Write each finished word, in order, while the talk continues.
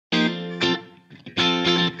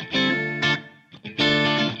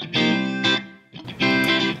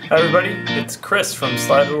Hi everybody, it's Chris from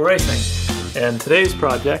Slide Rule Racing, and today's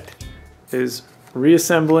project is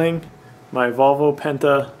reassembling my Volvo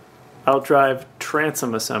Penta Outdrive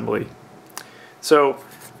Transom assembly. So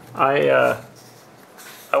I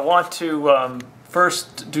want to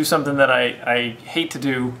first do something that I hate to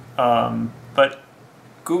do, but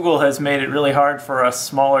Google has made it really hard for us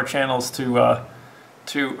smaller channels to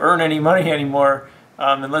earn any money anymore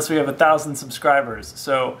unless we have 1,000 subscribers.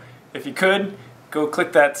 So if you could, go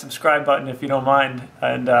click that subscribe button if you don't mind,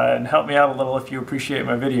 and help me out a little if you appreciate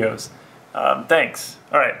my videos. Thanks.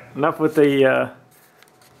 All right, enough with the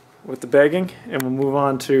begging, and we'll move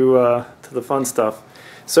on to the fun stuff.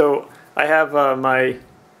 So I have my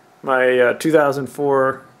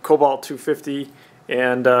 2004 Cobalt 250,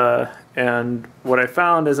 and what I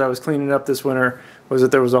found as I was cleaning up this winter was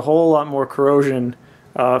that there was a whole lot more corrosion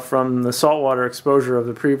from the saltwater exposure of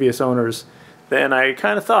the previous owners than I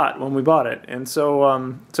kind of thought when we bought it. And so,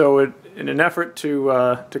 in an effort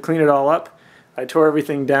to clean it all up, I tore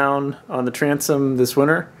everything down on the transom this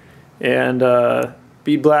winter and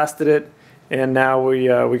bead blasted it. And now we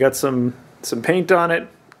got some paint on it,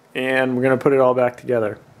 and we're going to put it all back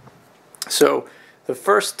together. So the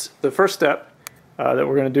first step that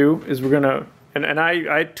we're going to do is we're going to, and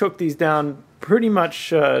I took these down pretty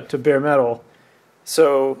much to bare metal.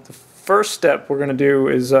 So the first step we're going to do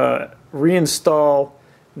is reinstall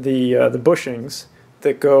the bushings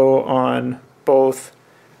that go on both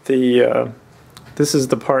the this is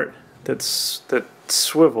the part that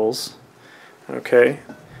swivels, okay,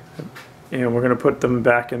 and we're going to put them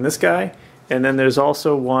back in this guy, and then there's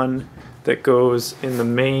also one that goes in the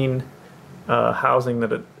main housing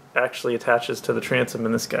that it actually attaches to the transom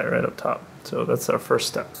in this guy right up top. So that's our first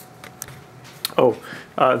step. Oh,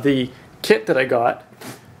 the kit that I got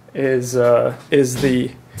is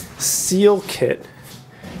the seal kit.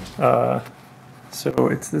 So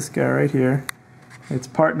it's this guy right here. It's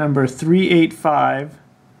part number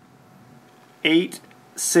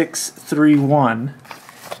 3858631,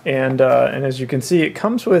 and as you can see, it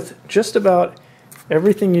comes with just about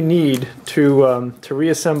everything you need to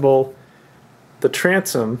reassemble the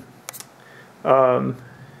transom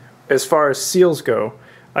as far as seals go.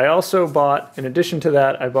 I also bought, in addition to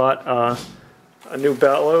that, I bought a new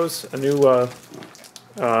bellows,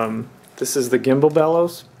 this is the Gimbal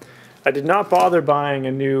bellows. I did not bother buying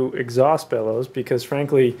a new exhaust bellows because,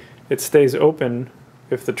 frankly, it stays open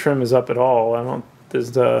if the trim is up at all.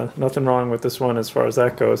 There's nothing wrong with this one as far as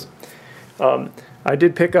that goes. I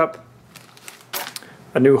did pick up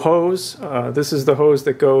a new hose. This is the hose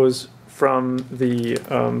that goes from the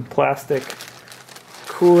plastic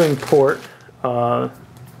cooling port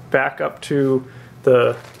back up to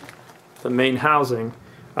the main housing.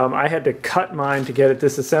 I had to cut mine to get it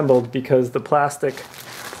disassembled because the plastic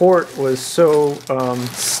port was so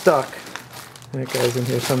stuck. That guy's in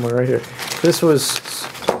here somewhere, right here. This was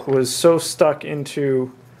so stuck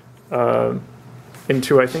into I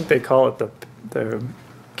think they call it the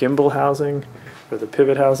gimbal housing or the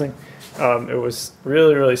pivot housing. It was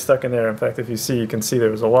really stuck in there. In fact, if you see, you can see there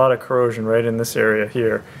was a lot of corrosion right in this area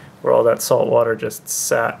here where all that salt water just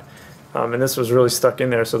sat. And this was really stuck in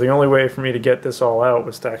there, so the only way for me to get this all out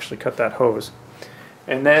was to actually cut that hose.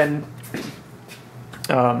 And then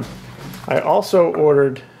I also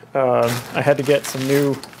ordered, I had to get some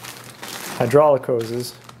new hydraulic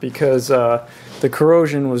hoses because the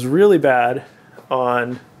corrosion was really bad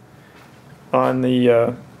on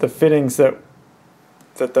the fittings that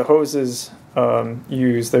the hoses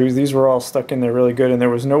use. These were all stuck in there really good, and there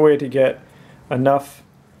was no way to get enough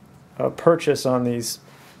purchase on these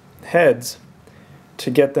heads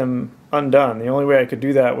to get them undone. The only way I could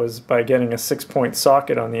do that was by getting a 6-point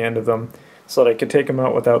socket on the end of them so that I could take them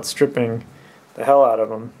out without stripping the hell out of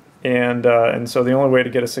them. And so the only way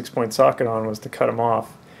to get a 6-point socket on was to cut them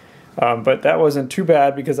off. But that wasn't too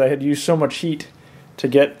bad because I had used so much heat to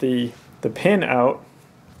get the pin out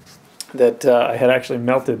that I had actually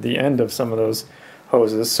melted the end of some of those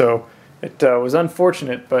hoses. So it was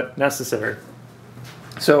unfortunate but necessary.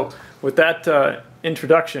 So with that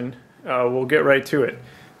introduction, we'll get right to it.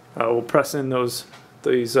 We'll press in these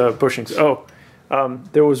bushings. Oh,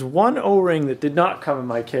 there was one O-ring that did not come in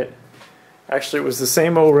my kit. Actually, it was the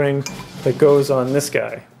same O-ring that goes on this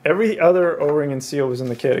guy. Every other O-ring and seal was in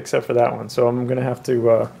the kit except for that one. So I'm going to have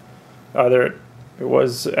to either it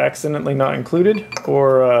was accidentally not included,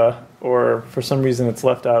 or for some reason it's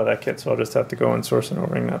left out of that kit. So I'll just have to go and source an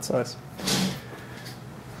O-ring that size.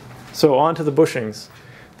 So on to the bushings.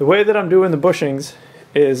 The way that I'm doing the bushings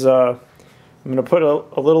is I'm going to put a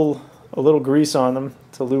little grease on them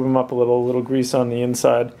to lube them up a little grease on the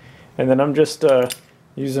inside, and then I'm just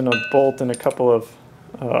using a bolt and a couple of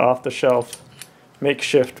off-the-shelf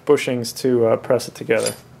makeshift bushings to press it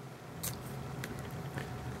together.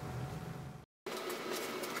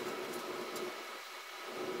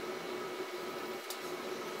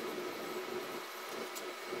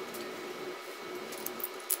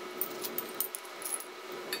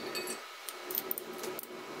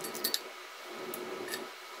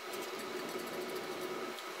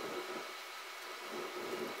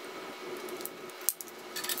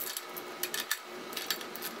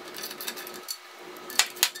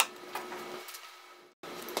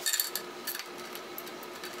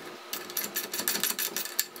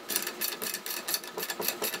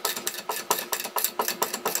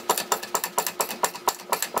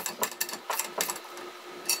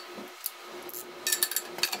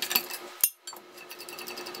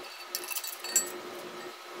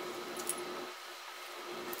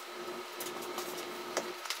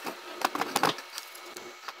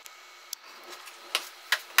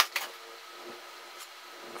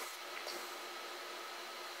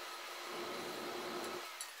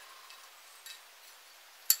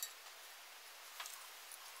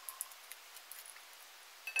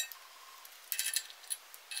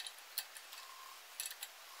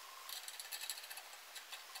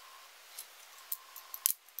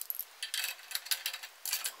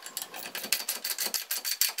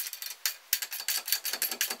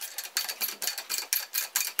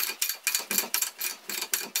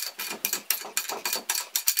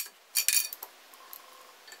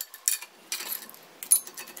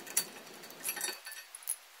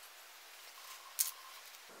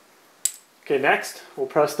 Okay, next we'll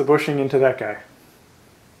press the bushing into that guy.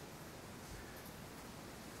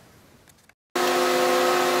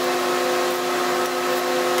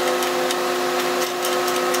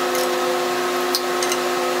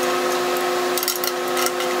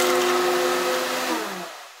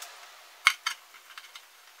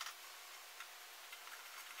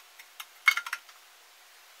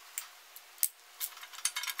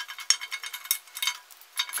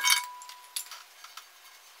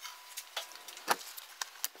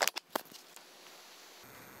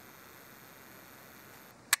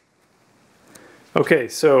 Okay,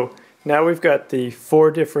 so now we've got the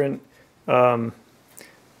 4 different bushings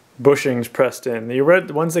pressed in. The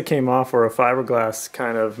red ones that came off were a fiberglass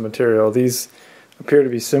kind of material. These appear to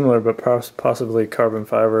be similar, but possibly carbon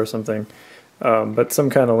fiber or something. But some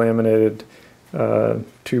kind of laminated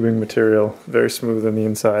tubing material, very smooth on the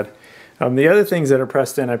inside. The other things that are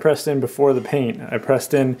pressed in, I pressed in before the paint. I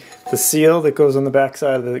pressed in the seal that goes on the back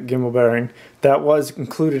side of the gimbal bearing. That was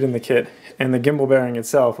included in the kit, and the gimbal bearing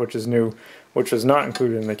itself, which is new, which was not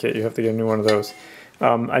included in the kit. You have to get a new one of those.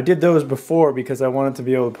 I did those before because I wanted to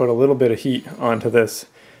be able to put a little bit of heat onto this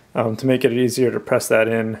to make it easier to press that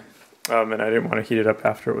in, and I didn't want to heat it up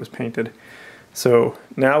after it was painted. So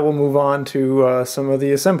now we'll move on to some of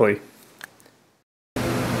the assembly.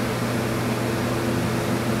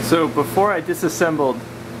 So before I disassembled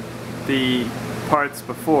the parts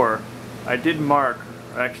before, I did mark,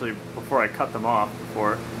 actually before I cut them off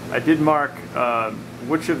before, I did mark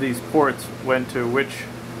which of these ports went to which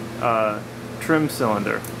trim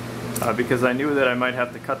cylinder because I knew that I might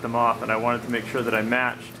have to cut them off, and I wanted to make sure that I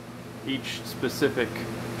matched each specific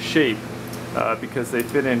shape because they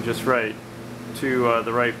fit in just right to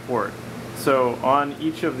the right port. So on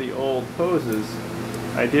each of the old hoses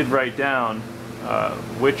I did write down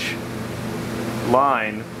which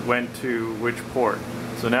line went to which port.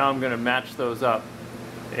 So now I'm going to match those up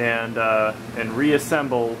and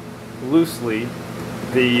reassemble loosely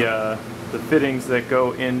the fittings that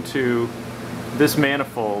go into this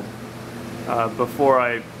manifold before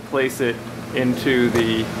I place it into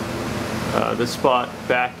the spot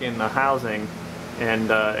back in the housing and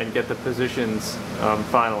get the positions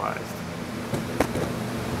finalized.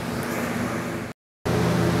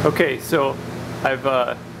 Okay, so I've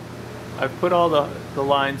put all the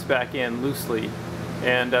lines back in loosely,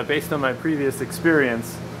 and based on my previous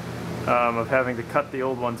experience of having to cut the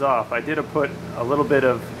old ones off, I did put a little bit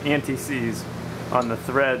of anti-seize on the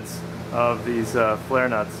threads of these flare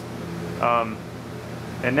nuts.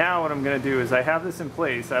 And now what I'm going to do is I have this in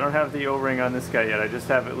place. I don't have the O-ring on this guy yet. I just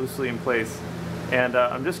have it loosely in place, and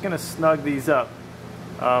I'm just going to snug these up.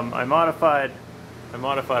 I modified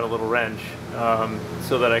a little wrench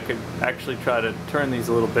so that I could actually try to turn these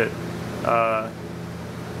a little bit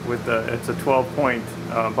with it's a 12-point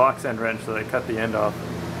box end wrench that I cut the end off.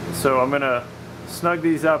 So I'm going to snug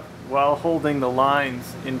these up while holding the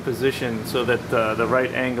lines in position so that the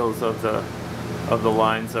right angles of the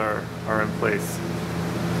lines are in place.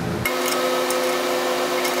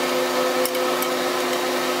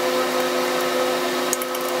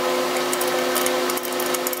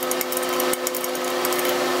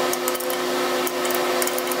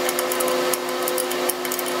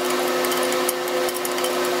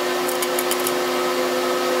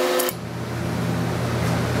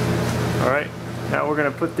 we're going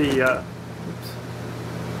to put the, oops,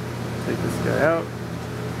 take this guy out.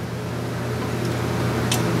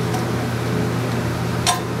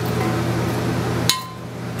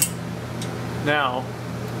 Now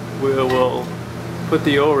we will put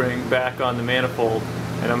the O-ring back on the manifold,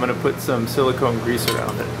 and I'm going to put some silicone grease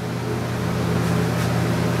around it.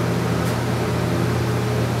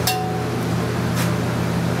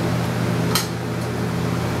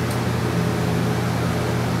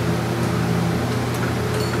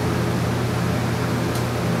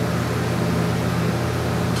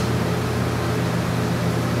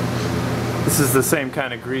 This is the same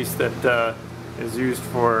kind of grease that is used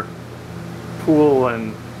for pool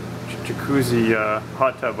and jacuzzi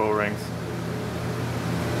hot tub O-rings.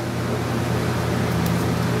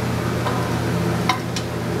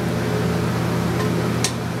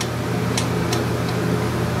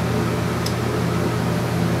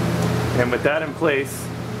 And with that in place,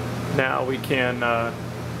 now we can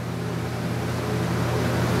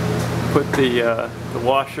put the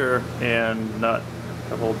washer and nut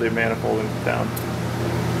to hold the manifold down.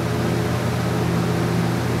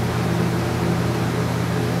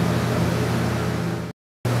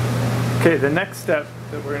 Okay, the next step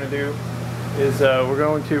that we're going to do is we're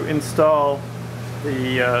going to install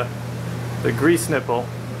the grease nipple.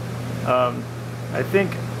 I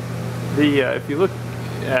think if you look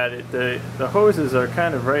at it, the hoses are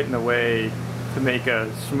kind of right in the way to make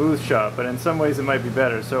a smooth shot, but in some ways it might be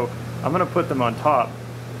better. So I'm going to put them on top,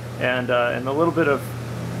 and a little bit of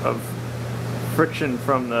friction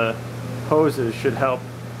from the hoses should help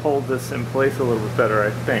hold this in place a little bit better, I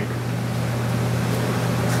think.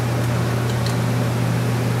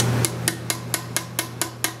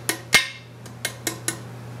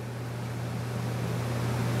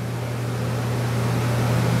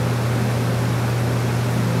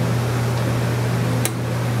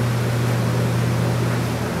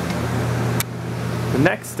 The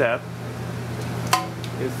next step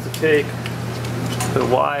is to take the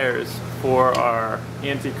wires for our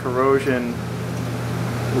anti-corrosion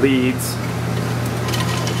leads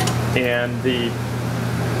and the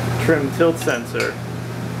trim tilt sensor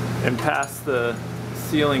and pass the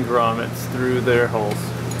sealing grommets through their holes.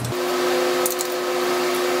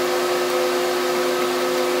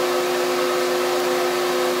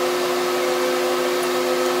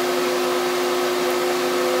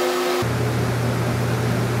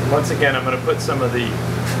 Once again, I'm going to put some of the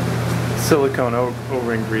silicone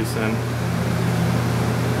O-ring grease in.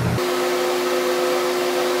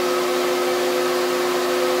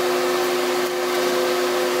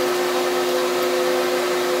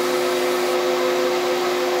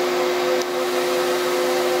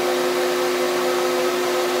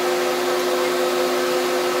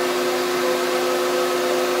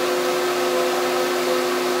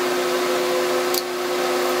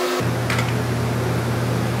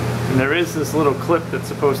 And there is this little clip that's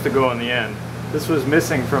supposed to go on the end. This was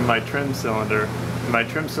missing from my trim cylinder. My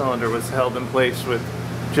trim cylinder was held in place with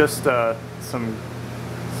just some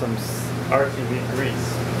RTV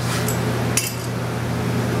grease.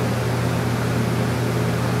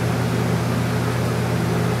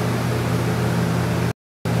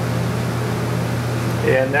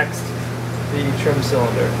 And next, the trim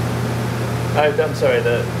cylinder. I'm sorry,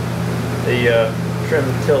 the trim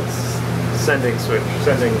tilt sending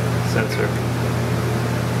sensor.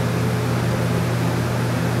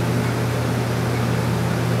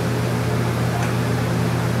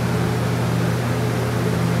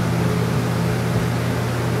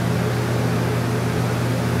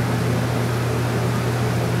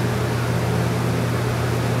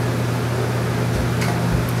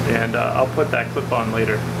 And I'll put that clip on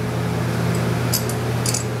later.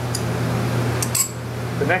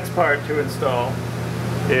 The next part to install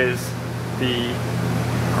is the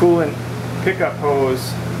coolant pickup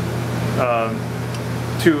hose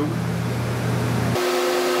tube.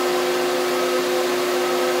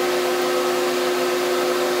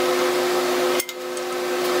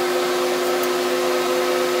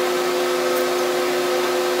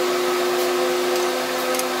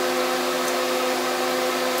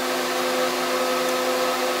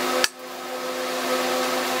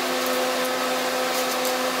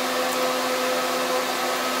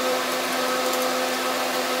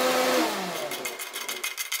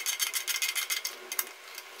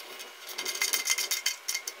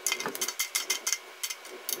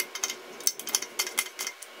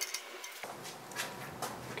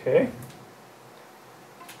 Okay.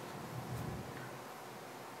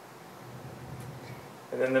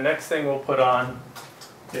 And then the next thing we'll put on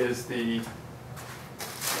is the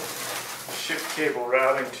shift cable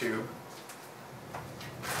routing tube.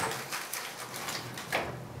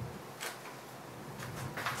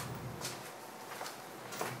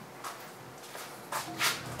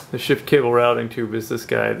 The shift cable routing tube is this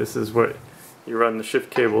guy. This is what you run the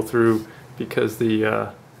shift cable through, because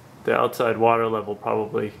the outside water level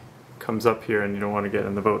probably comes up here and you don't want to get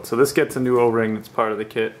in the boat. So this gets a new O-ring that's part of the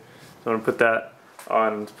kit. So I'm going to put that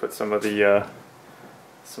on to put some of the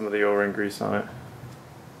O-ring grease on it.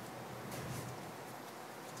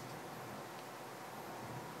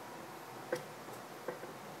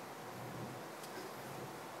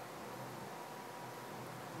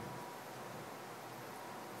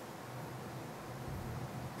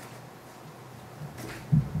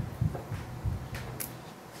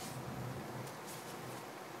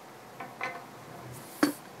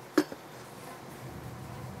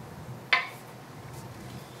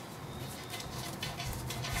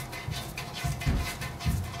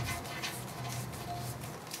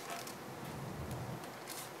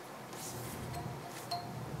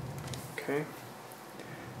 Okay,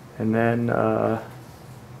 and then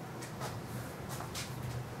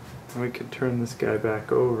we could turn this guy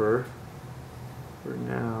back over for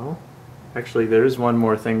now. Actually, there is one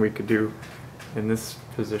more thing we could do in this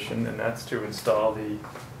position, and that's to install the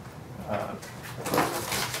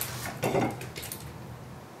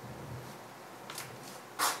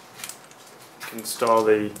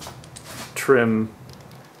trim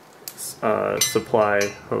supply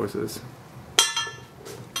hoses.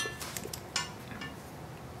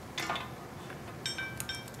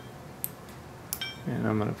 And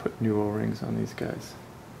I'm going to put new O-rings on these guys.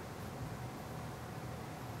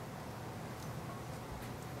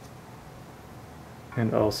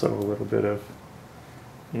 And also a little bit of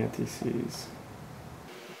anti-seize.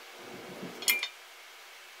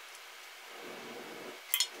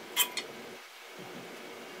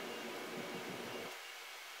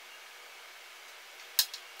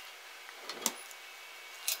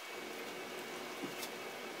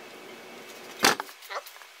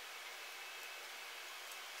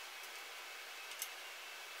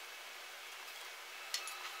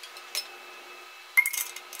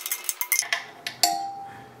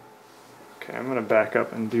 Okay, I'm going to back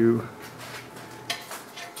up and do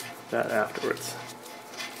that afterwards.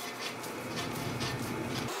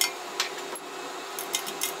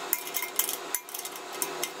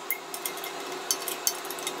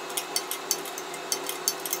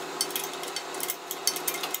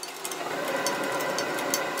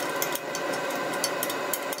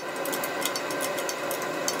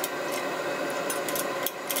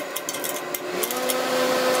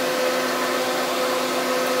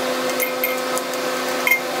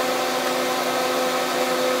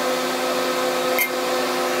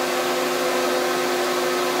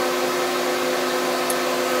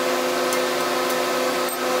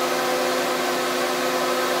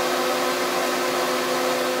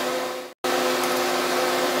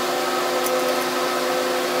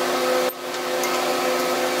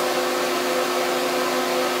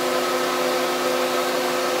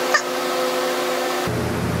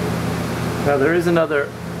 Now there is another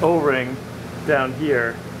O-ring down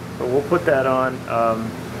here, but we'll put that on.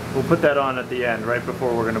 We'll put that on at the end, right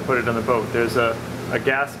before we're going to put it on the boat. There's a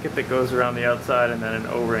gasket that goes around the outside, and then an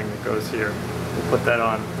O-ring that goes here. We'll put that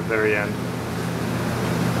on at the very end.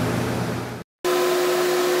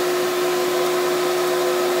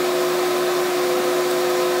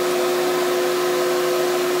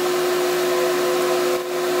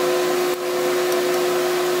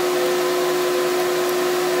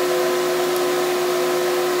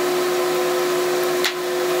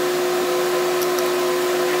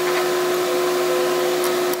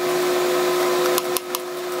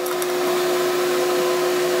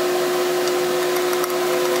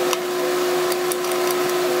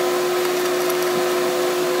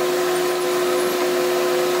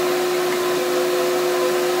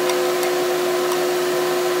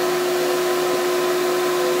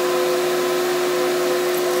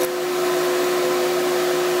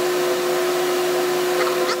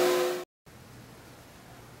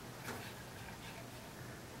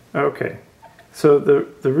 Okay, so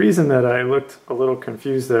the reason that I looked a little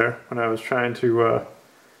confused there when I was trying to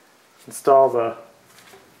install the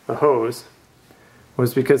hose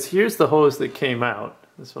was because here's the hose that came out,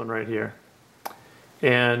 this one right here,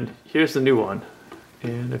 and here's the new one.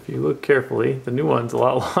 And if you look carefully, the new one's a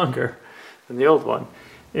lot longer than the old one.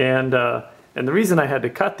 And the reason I had to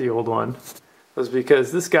cut the old one was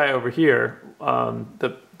because this guy over here,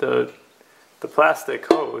 the plastic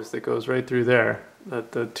hose that goes right through there,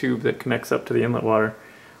 the tube that connects up to the inlet water,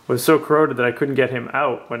 was so corroded that I couldn't get him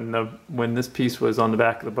out when this piece was on the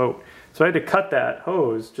back of the boat. So I had to cut that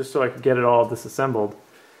hose just so I could get it all disassembled.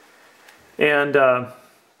 And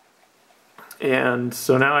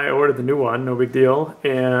so now I ordered the new one, no big deal,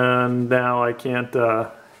 and now I can't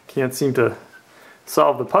can't seem to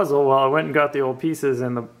solve the puzzle. Well, I went and got the old pieces,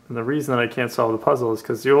 and the reason that I can't solve the puzzle is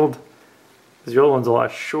because the old one's a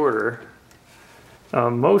lot shorter.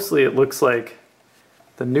 Mostly it looks like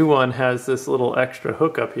the new one has this little extra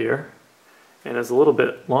hook up here and is a little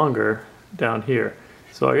bit longer down here.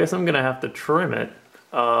 So I guess I'm gonna have to trim it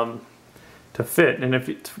to fit. And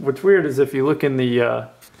what's weird is if you look in the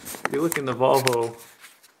Volvo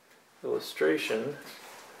illustration,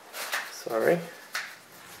 sorry.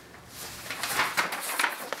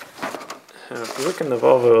 If you look in the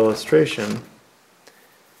Volvo illustration,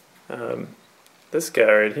 this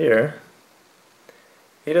guy right here,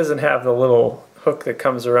 he doesn't have the little hook that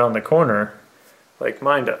comes around the corner like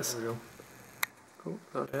mine does. There we go. Cool,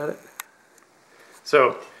 about at it.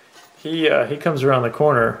 So he comes around the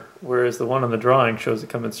corner, whereas the one on the drawing shows it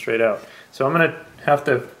coming straight out. So I'm gonna have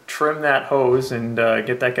to trim that hose and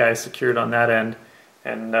get that guy secured on that end,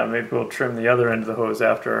 and maybe we'll trim the other end of the hose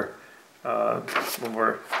after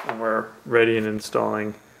when we're ready and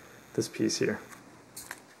installing this piece here.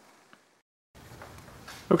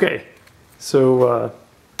 Okay, so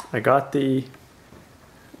I got the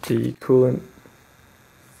coolant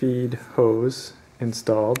feed hose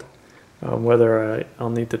installed. Whether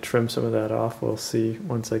I'll need to trim some of that off, we'll see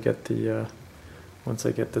once I get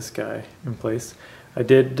this guy in place. I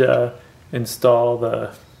did install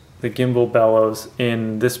the gimbal bellows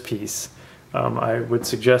in this piece. I would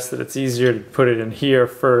suggest that it's easier to put it in here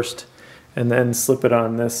first and then slip it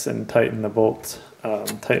on this and tighten the bolts,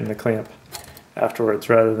 tighten the clamp afterwards,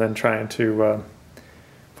 rather than trying to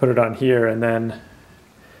put it on here and then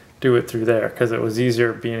do it through there, because it was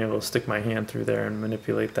easier being able to stick my hand through there and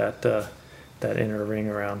manipulate that inner ring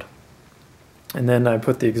around. And then I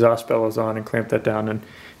put the exhaust bellows on and clamped that down, and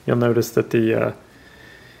you'll notice that the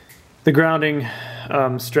grounding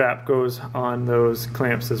strap goes on those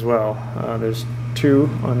clamps as well. There's 2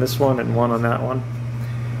 on this one and 1 on that one.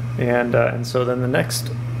 And so then the next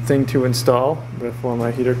thing to install before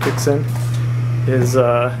my heater kicks in is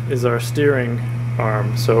our steering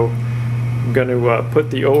arm. So I'm going to put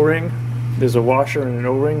the O-ring. There's a washer and an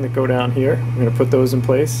O-ring that go down here. I'm going to put those in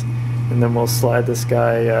place, and then we'll slide this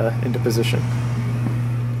guy into position.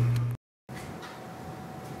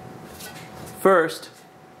 First,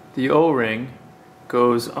 the O-ring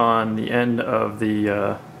goes on the end of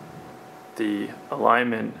the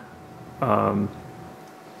alignment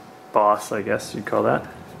boss, I guess you'd call that,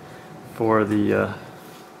 for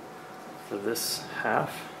this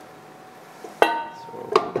half. So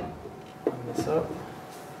open this up.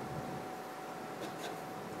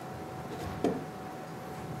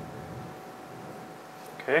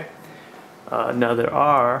 Okay. Now there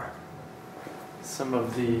are some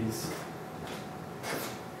of these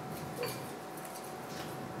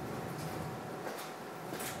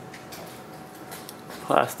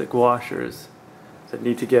plastic washers that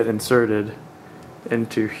need to get inserted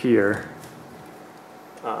into here,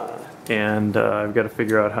 and I've got to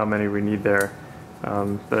figure out how many we need there.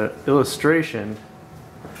 The illustration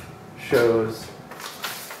shows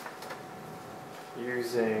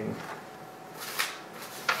using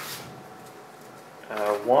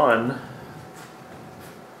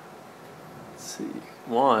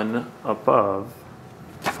one above,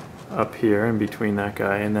 up here in between that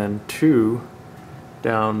guy, and then 2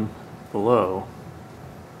 down below.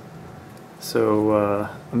 So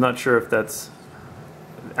I'm not sure if that's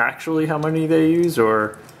actually how many they use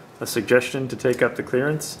or a suggestion to take up the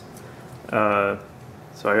clearance. So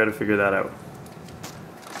I got to figure that out.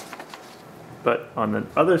 But on the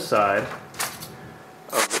other side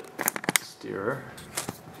of the steerer,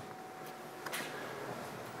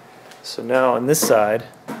 so now on this side,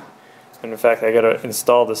 and in fact I got to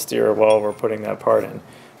install the steerer while we're putting that part in,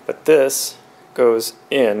 but this goes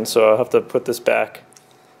in, so I'll have to put this back,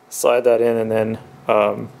 slide that in, and then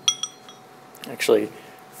actually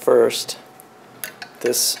first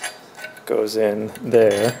this goes in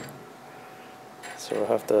there, so we'll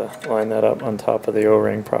have to line that up on top of the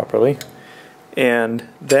O-ring properly, and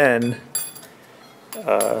then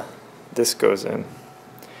this goes in,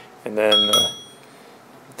 and then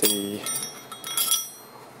the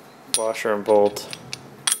washer and bolt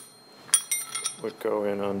would go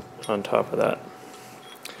in on top of that.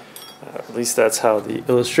 At least that's how the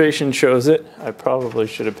illustration shows it. I probably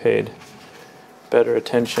should have paid better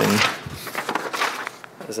attention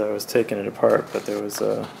as I was taking it apart, but there was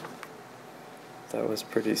that was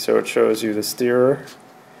pretty. So it shows you the steerer,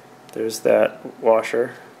 there's that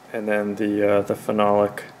washer, and then the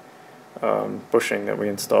phenolic bushing that we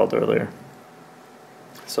installed earlier.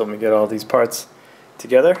 So let me get all these parts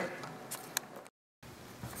together.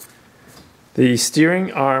 The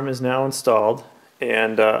steering arm is now installed,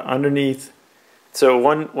 And underneath, so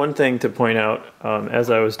one thing to point out, as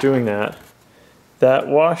I was doing that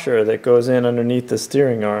washer that goes in underneath the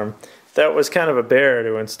steering arm, that was kind of a bear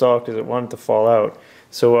to install because it wanted to fall out.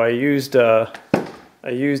 So I used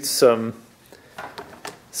some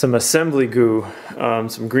assembly glue,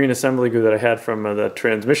 some green assembly glue that I had from the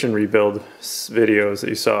transmission rebuild videos that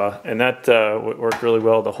you saw, and that worked really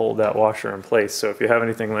well to hold that washer in place. So if you have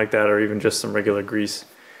anything like that, or even just some regular grease,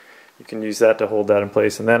 you can use that to hold that in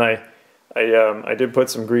place. And then I did put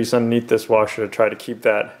some grease underneath this washer to try to keep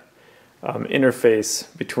that interface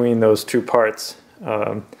between those two parts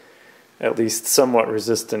at least somewhat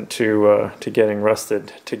resistant to getting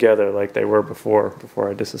rusted together like they were before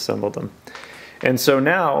I disassembled them. And so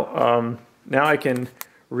now I can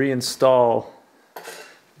reinstall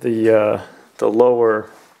the lower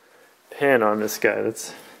pin on this guy.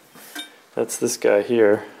 That's this guy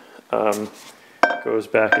here. Goes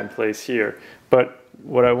back in place here. But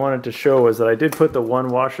what I wanted to show was that I did put the one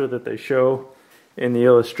washer that they show in the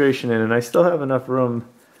illustration in, and I still have enough room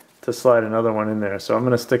to slide another one in there. So I'm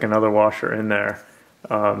going to stick another washer in there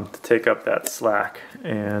to take up that slack,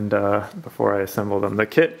 and before I assemble them. The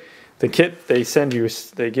kit they send you,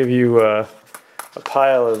 they give you a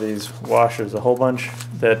pile of these washers, a whole bunch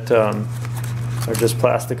that are just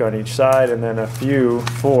plastic on each side, and then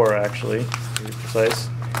four actually, to be precise,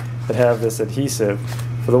 that have this adhesive.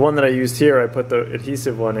 For the one that I used here, I put the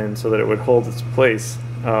adhesive one in so that it would hold its place.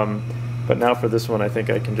 But now for this one, I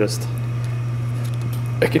think I can just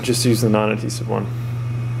use the non-adhesive one.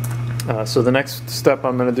 So the next step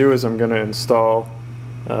I'm going to do is I'm going to install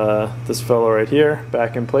this fellow right here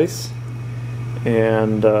back in place,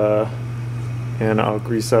 and I'll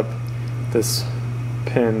grease up this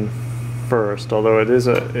pin first. Although it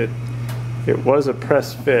was a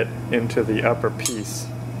press fit into the upper piece,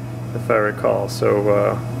 if I recall.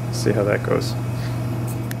 So see how that goes.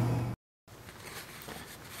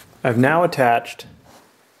 I've now attached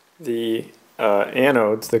the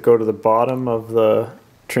anodes that go to the bottom of the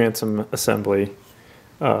transom assembly.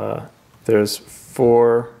 There's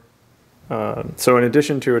four. So in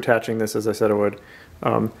addition to attaching this, as I said I would,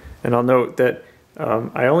 and I'll note that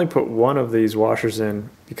I only put one of these washers in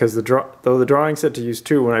because though the drawing said to use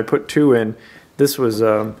two, when I put two in, this was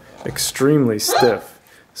extremely stiff.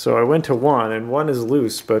 So I went to one, and one is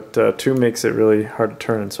loose, but two makes it really hard to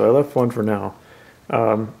turn. So I left one for now.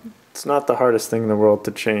 It's not the hardest thing in the world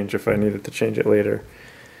to change if I needed to change it later.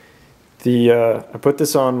 I put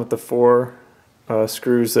this on with the four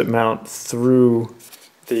screws that mount through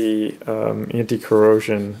the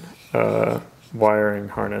anti-corrosion wiring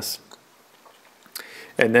harness.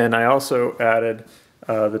 And then I also added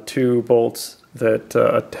the two bolts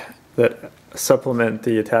that supplement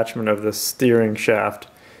the attachment of the steering shaft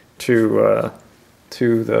to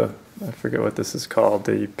the, I forget what this is called,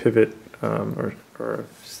 the pivot or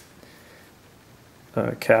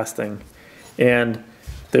casting. And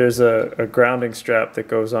there's a grounding strap that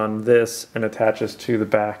goes on this and attaches to the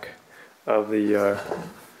back of the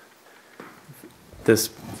this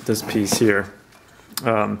piece here.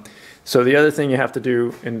 So the other thing you have to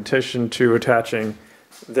do in addition to attaching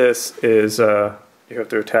this is you have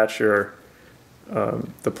to attach your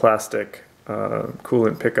the plastic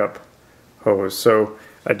coolant pickup hose. So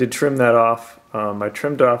I did trim that off. I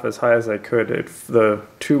trimmed off as high as I could. The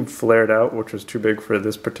tube flared out, which was too big for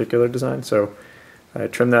this particular design, so I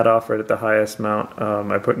trimmed that off right at the highest mount.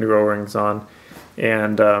 I put new O-rings on,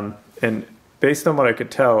 and based on what I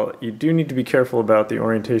could tell, you do need to be careful about the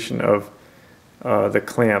orientation of the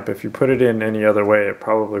clamp. If you put it in any other way, it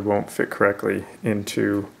probably won't fit correctly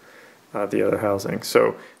into the other housing.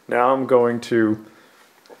 So now I'm going to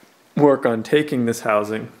work on taking this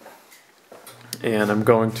housing, and I'm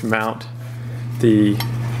going to mount the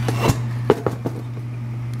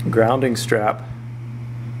grounding strap.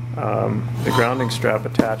 The grounding strap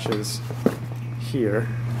attaches here,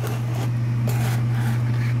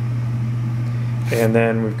 and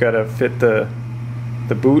then we've got to fit the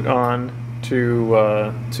boot on to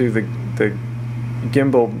the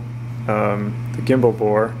gimbal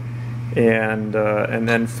bore, and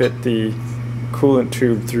then fit the coolant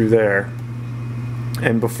tube through there.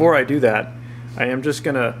 And before I do that, I am just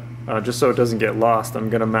gonna just so it doesn't get lost, I'm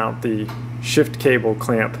gonna mount the shift cable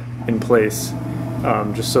clamp in place,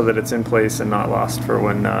 just so that it's in place and not lost for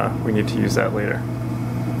when we need to use that later.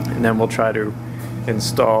 And then we'll try to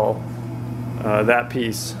install that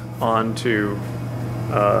piece onto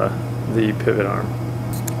the pivot arm.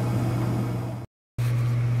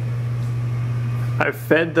 I've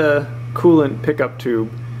fed the coolant pickup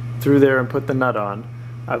tube through there and put the nut on.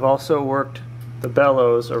 I've also worked the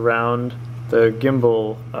bellows around the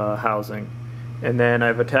gimbal housing, and then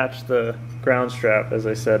I've attached the ground strap, as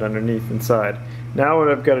I said, underneath inside. Now what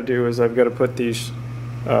I've got to do is I've got to put these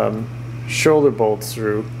shoulder bolts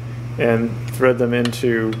through and thread them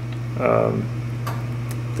into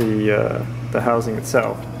the housing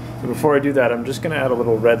itself. And before I do that, I'm just going to add a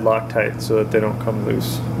little red Loctite so that they don't come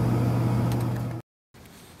loose.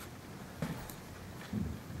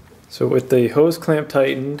 So with the hose clamp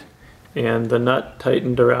tightened and the nut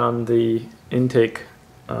tightened around the intake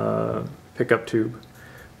pickup tube,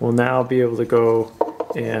 we'll now be able to go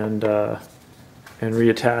and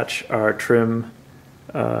reattach our trim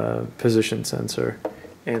position sensor.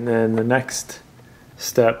 And then the next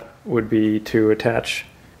step would be to attach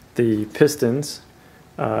the pistons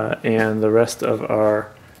and the rest of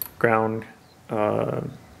our ground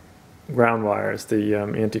wires, the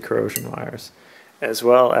anti-corrosion wires, as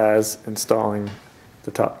well as installing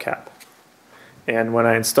the top cap. And when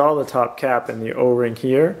I install the top cap and the O-ring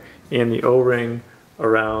here and the O-ring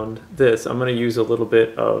around this, I'm going to use a little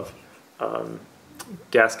bit of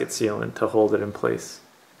gasket sealant to hold it in place.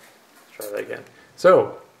 Let's try that again.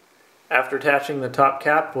 So after attaching the top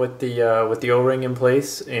cap with the O-ring in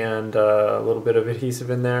place and a little bit of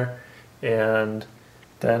adhesive in there, and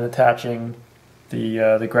then attaching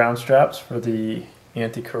the ground straps for the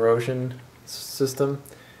anti-corrosion system,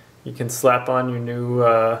 you can slap on your new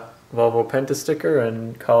Volvo Penta sticker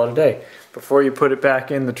and call it a day. Before you put it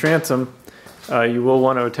back in the transom, you will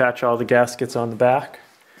want to attach all the gaskets on the back.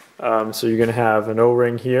 So you're going to have an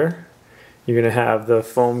O-ring here, you're going to have the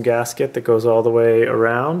foam gasket that goes all the way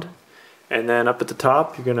around, and then up at the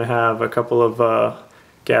top you're going to have a couple of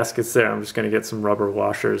gaskets there. I'm just going to get some rubber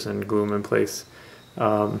washers and glue them in place,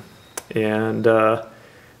 and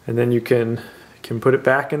then you can put it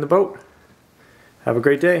back in the boat. Have a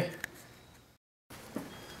great day.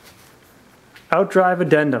 Outdrive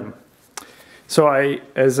addendum. So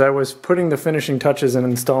as I was putting the finishing touches and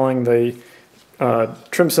installing the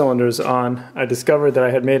trim cylinders on, I discovered that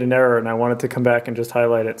I had made an error, and I wanted to come back and just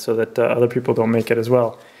highlight it so that other people don't make it as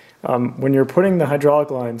well. When you're putting the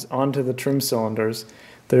hydraulic lines onto the trim cylinders,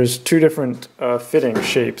 there's two different fitting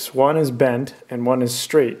shapes. One is bent and one is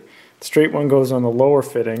straight. The straight one goes on the lower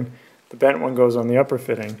fitting, the bent one goes on the upper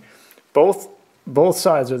fitting. Both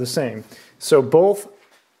sides are the same. So both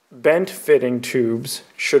bent fitting tubes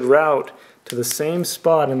should route to the same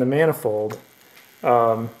spot in the manifold.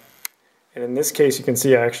 And in this case, you can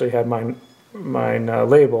see I actually had mine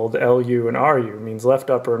labeled LU and RU, means left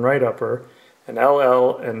upper and right upper, and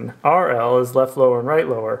LL and RL is left lower and right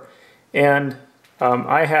lower. And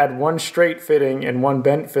I had one straight fitting and one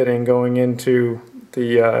bent fitting going into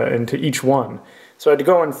each one. So I had to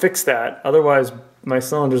go and fix that. Otherwise, my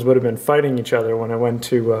cylinders would have been fighting each other when I went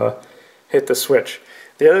to hit the switch.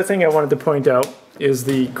 The other thing I wanted to point out is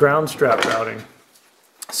the ground strap routing.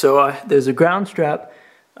 So there's a ground strap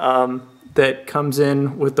that comes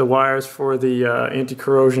in with the wires for the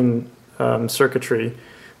anti-corrosion circuitry.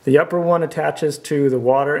 The upper one attaches to the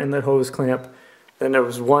water inlet hose clamp. Then there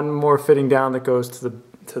was one more fitting down that goes to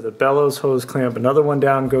the bellows hose clamp. Another one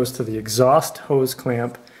down goes to the exhaust hose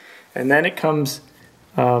clamp. And then it comes,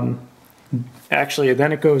 actually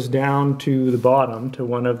then it goes down to the bottom, to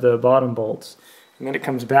one of the bottom bolts. And then it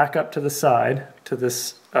comes back up to the side, to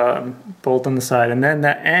this bolt on the side. And then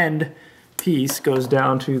that end piece goes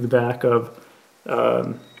down to the back of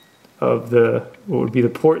what would be the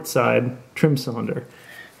port side trim cylinder.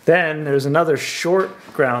 Then there's another short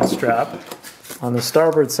ground strap on the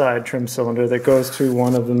starboard side trim cylinder that goes to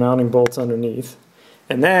one of the mounting bolts underneath.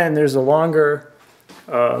 And then there's a longer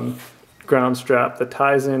ground strap that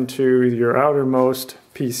ties into your outermost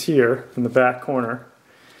piece here in the back corner,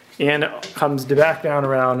 and it comes back down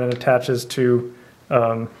around and attaches to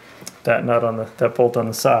that nut on that bolt on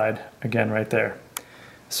the side, again right there.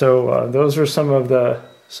 So those are some of the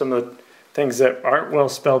things that aren't well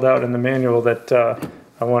spelled out in the manual that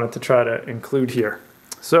I wanted to try to include here.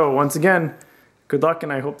 So once again, good luck,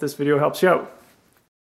 and I hope this video helps you out.